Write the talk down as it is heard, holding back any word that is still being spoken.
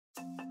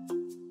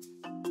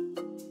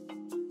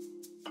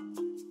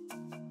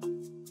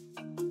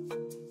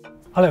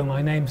Hello,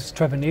 my name's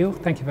Trevor Neil.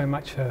 Thank you very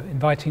much for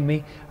inviting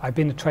me. I've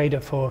been a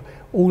trader for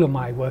all of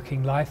my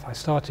working life. I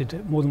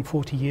started more than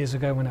 40 years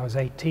ago when I was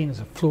 18 as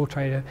a floor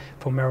trader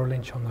for Merrill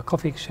Lynch on the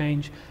coffee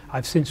exchange.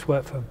 I've since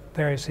worked for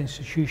various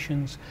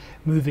institutions,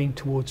 moving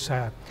towards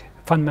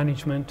fund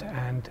management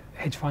and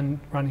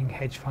running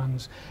hedge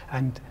funds,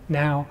 and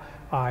now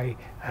I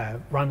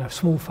run a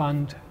small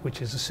fund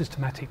which is a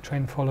systematic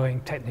trend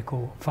following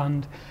technical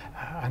fund,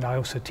 and I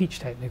also teach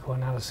technical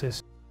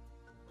analysis.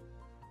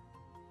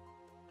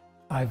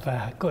 I've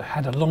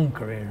had a long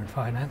career in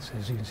finance.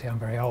 As you can see, I'm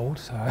very old,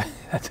 so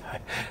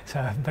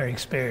I'm very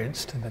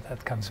experienced, but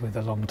that comes with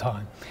a long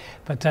time.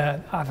 But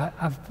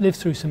I've lived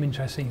through some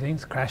interesting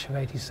things. The crash of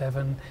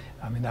 '87,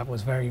 I mean, that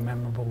was very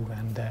memorable.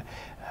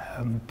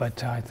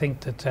 But I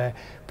think that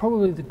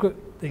probably the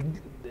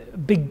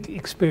big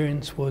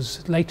experience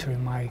was later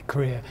in my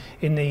career.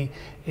 In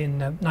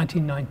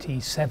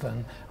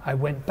 1997, I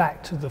went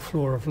back to the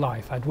floor of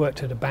life. I'd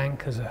worked at a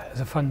bank as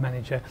a fund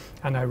manager,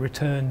 and I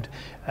returned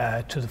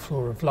to the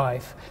floor of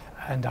life,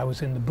 and I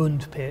was in the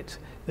Bund pit,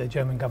 the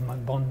German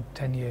government bond,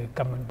 10-year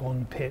government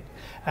bond pit,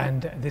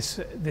 and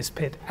this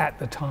pit at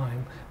the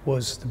time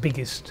was the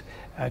biggest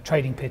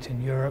trading pit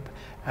in Europe.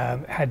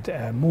 Had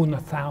more than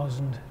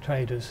 1,000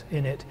 traders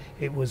in it.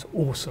 It was an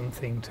awesome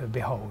thing to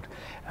behold.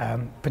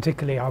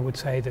 Particularly, I would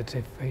say that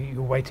if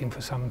you're waiting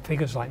for some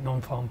figures like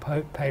non-farm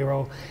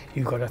payroll,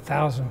 you've got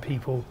 1,000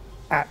 people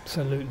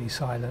absolutely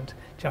silent,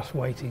 just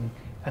waiting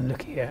and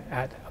looking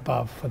at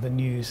above for the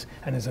news,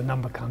 and as a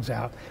number comes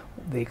out,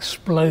 the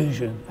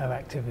explosion of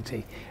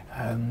activity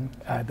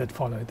that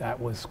followed that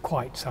was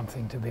quite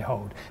something to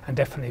behold, and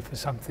definitely for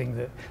something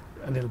that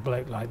a little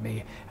bloke like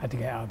me had to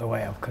get out of the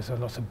way of, because there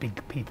were lots of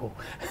big people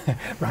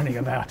running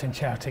about and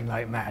shouting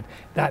like mad.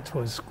 That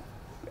was,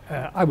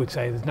 I would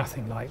say, there's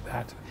nothing like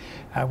that.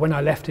 When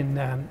I left in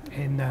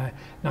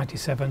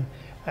 '97,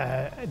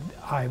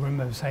 I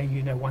remember saying,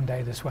 you know, one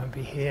day this won't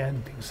be here,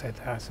 and people said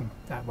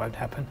that won't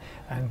happen.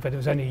 But it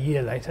was only a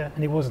year later,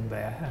 and it wasn't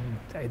there, and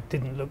it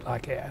didn't look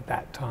like it at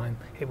that time.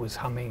 It was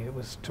humming, it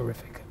was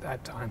terrific at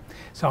that time.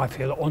 So I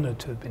feel honoured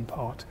to have been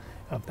part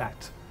of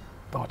that,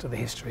 part of the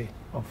history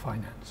of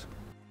finance.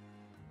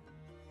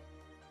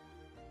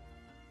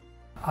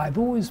 I've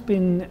always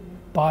been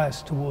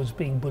biased towards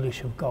being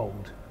bullish of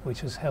gold,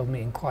 which has held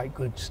me in quite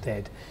good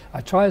stead.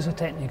 I try as a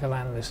technical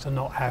analyst to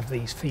not have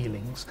these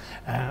feelings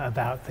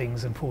about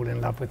things and fall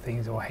in love with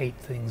things or hate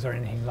things or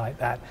anything like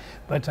that.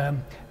 But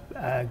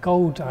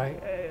gold,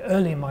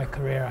 early in my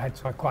career I had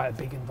quite a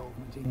big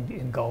involvement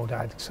in gold.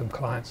 I had some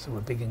clients that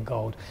were big in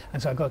gold,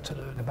 and so I got to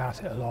learn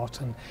about it a lot,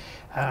 and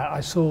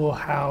I saw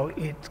how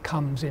it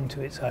comes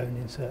into its own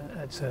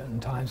at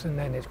certain times, and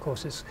then of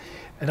course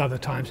at other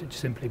times it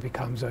simply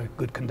becomes a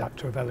good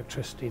conductor of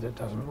electricity that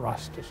doesn't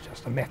rust, it's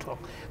just a metal.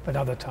 But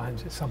other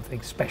times it's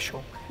something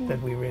special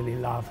that we really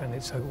love, and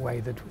it's a way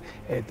that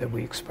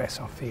we express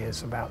our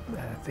fears about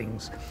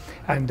things.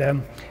 And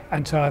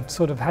so I've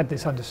sort of had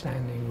this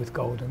understanding with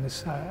gold and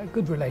this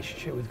good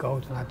relationship with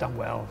gold, and I've done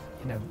well,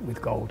 you know,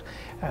 with gold,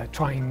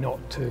 trying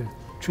not to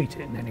treat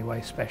it in any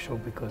way special,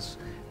 because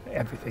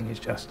everything is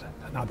just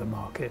another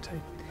market.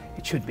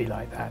 It should be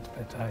like that,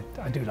 but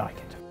I do like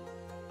it.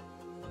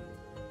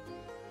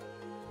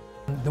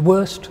 The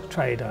worst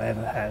trade I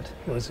ever had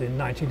was in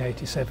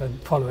 1987,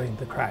 following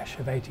the crash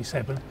of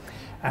 '87,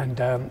 and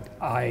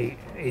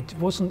it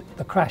wasn't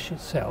the crash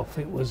itself,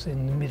 it was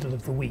in the middle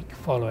of the week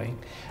following,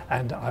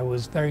 and I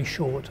was very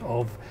short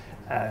of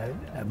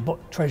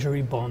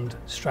treasury bond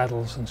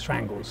straddles and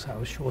strangles, so I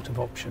was short of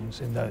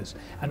options in those.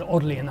 And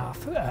oddly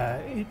enough,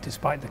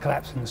 despite the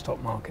collapse in the stock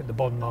market, the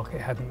bond market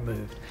hadn't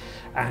moved.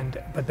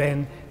 But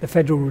then the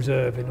Federal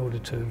Reserve, in order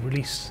to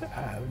release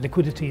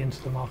liquidity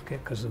into the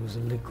market, because there was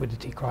a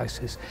liquidity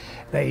crisis,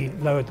 they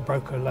lowered the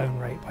broker loan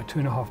rate by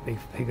 2.5 big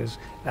figures.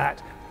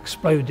 That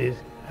exploded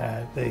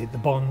the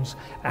bonds,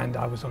 and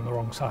I was on the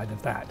wrong side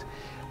of that.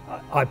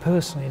 I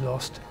personally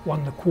lost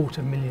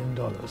 $1.25 million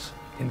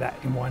in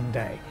one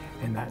day,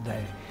 in that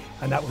day,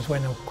 and that was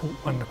when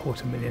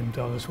 $1.25 million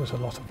was a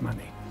lot of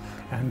money,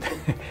 and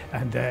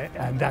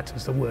that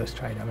was the worst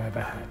trade I've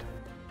ever had.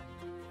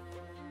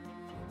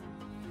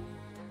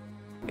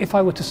 If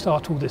I were to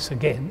start all this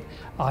again,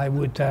 I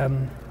would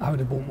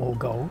have bought more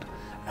gold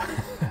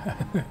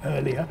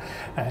earlier,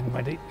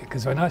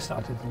 because when I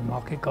started in the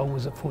market, gold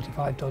was at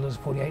 $45,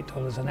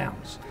 $48 an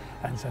ounce,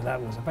 and so that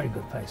was a very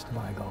good place to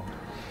buy gold.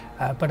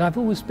 But I've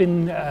always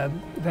been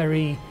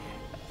very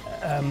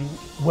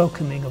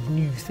welcoming of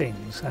new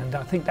things, and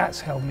I think that's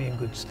held me in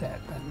good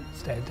stead.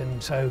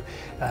 And so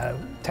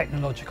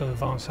technological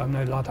advance, I'm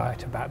no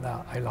Luddite about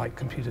that. I like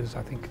computers.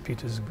 I think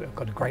computers have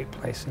got a great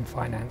place in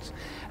finance,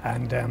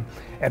 and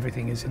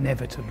everything is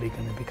inevitably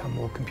going to become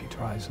more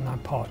computerized, and I'm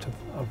part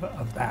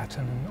of that,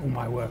 and all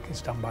my work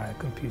is done by a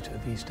computer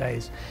these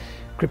days.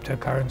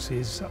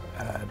 Cryptocurrencies,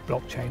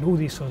 blockchain, all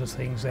these sort of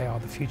things, they are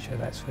the future.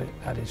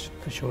 That is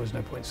for sure. There's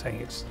no point saying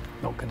it's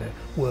not going to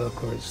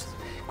work or it's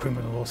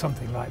criminal or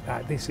something like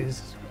that. This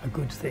is a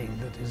good thing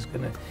that is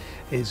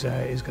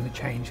going to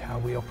change how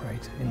we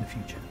operate in the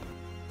future.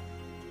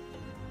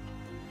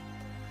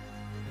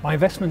 My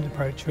investment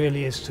approach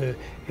really is to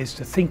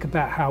think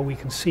about how we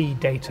can see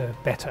data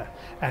better,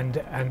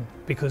 and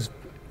because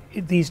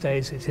these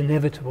days it's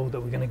inevitable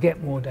that we're going to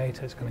get more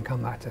data, it's going to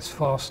come at us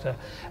faster,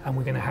 and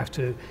we're going to have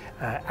to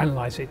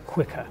analyze it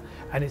quicker.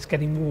 And it's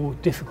getting more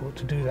difficult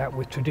to do that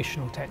with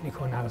traditional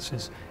technical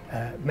analysis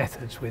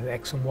methods with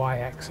X and Y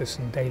axis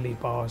and daily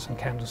bars and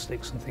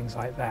candlesticks and things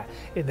like that.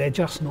 They're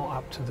just not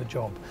up to the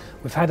job.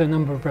 We've had a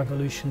number of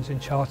revolutions in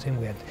charting.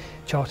 We had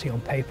charting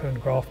on paper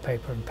and graph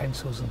paper and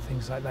pencils and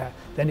things like that.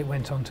 Then it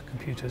went on to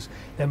computers.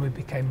 Then we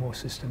became more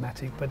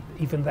systematic, but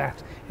even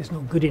that is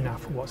not good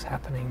enough for what's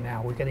happening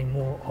now. We're getting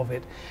more of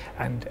it,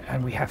 and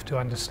we have to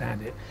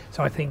understand it.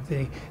 So I think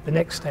the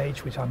next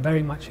stage, which I'm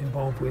very much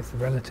involved with, the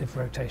relative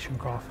rotation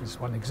graph is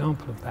one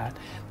example of that,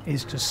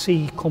 is to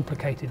see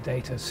complicated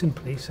data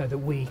simply so that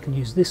we can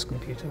use this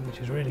computer, which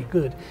is really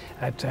good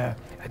at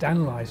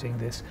analyzing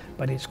this,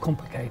 but it's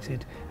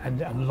complicated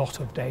and a lot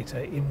of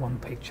data in one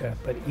picture,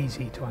 but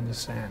easy to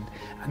understand.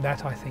 And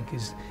that, I think,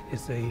 is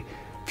the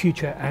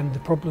future and the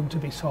problem to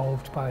be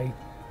solved by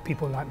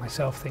people like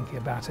myself thinking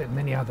about it, and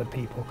many other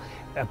people,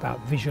 about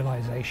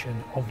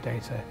visualization of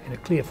data in a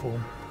clear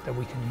form that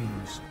we can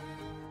use.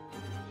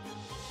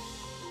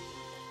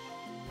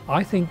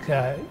 I think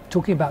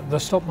talking about the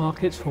stock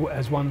markets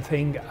as one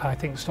thing, I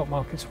think stock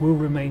markets will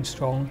remain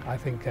strong. I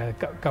think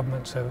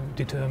governments are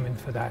determined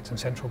for that, and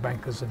central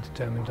bankers are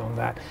determined on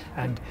that,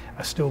 and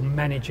are still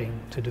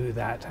managing to do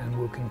that and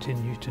will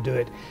continue to do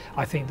it.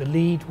 I think the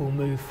lead will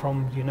move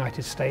from the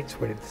United States,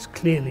 where it's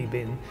clearly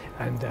been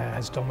and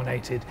has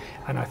dominated,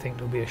 and I think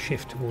there'll be a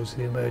shift towards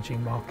the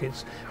emerging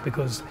markets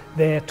because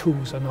their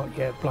tools are not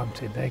yet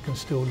blunted. They can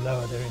still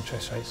lower their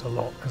interest rates a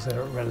lot because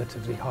they're at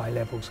relatively high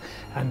levels,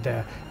 and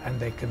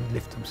they can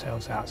lift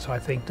themselves out. So I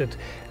think that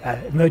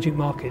emerging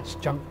markets,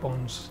 junk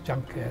bonds,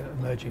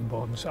 emerging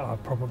bonds are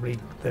probably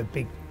the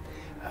big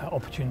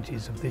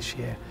opportunities of this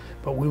year,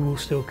 but we will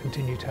still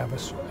continue to have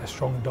a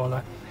strong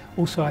dollar.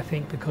 Also, I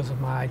think because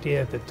of my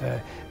idea that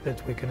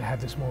we're going to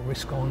have this more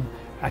risk-on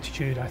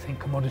attitude, I think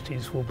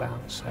commodities will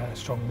bounce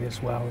strongly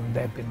as well, and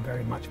they've been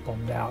very much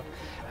bombed out,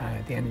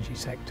 the energy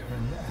sector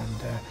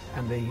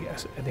and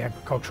the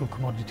agricultural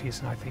commodities,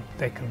 and I think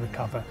they can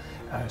recover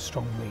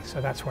strongly. So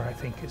that's where I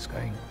think it's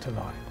going to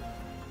lie.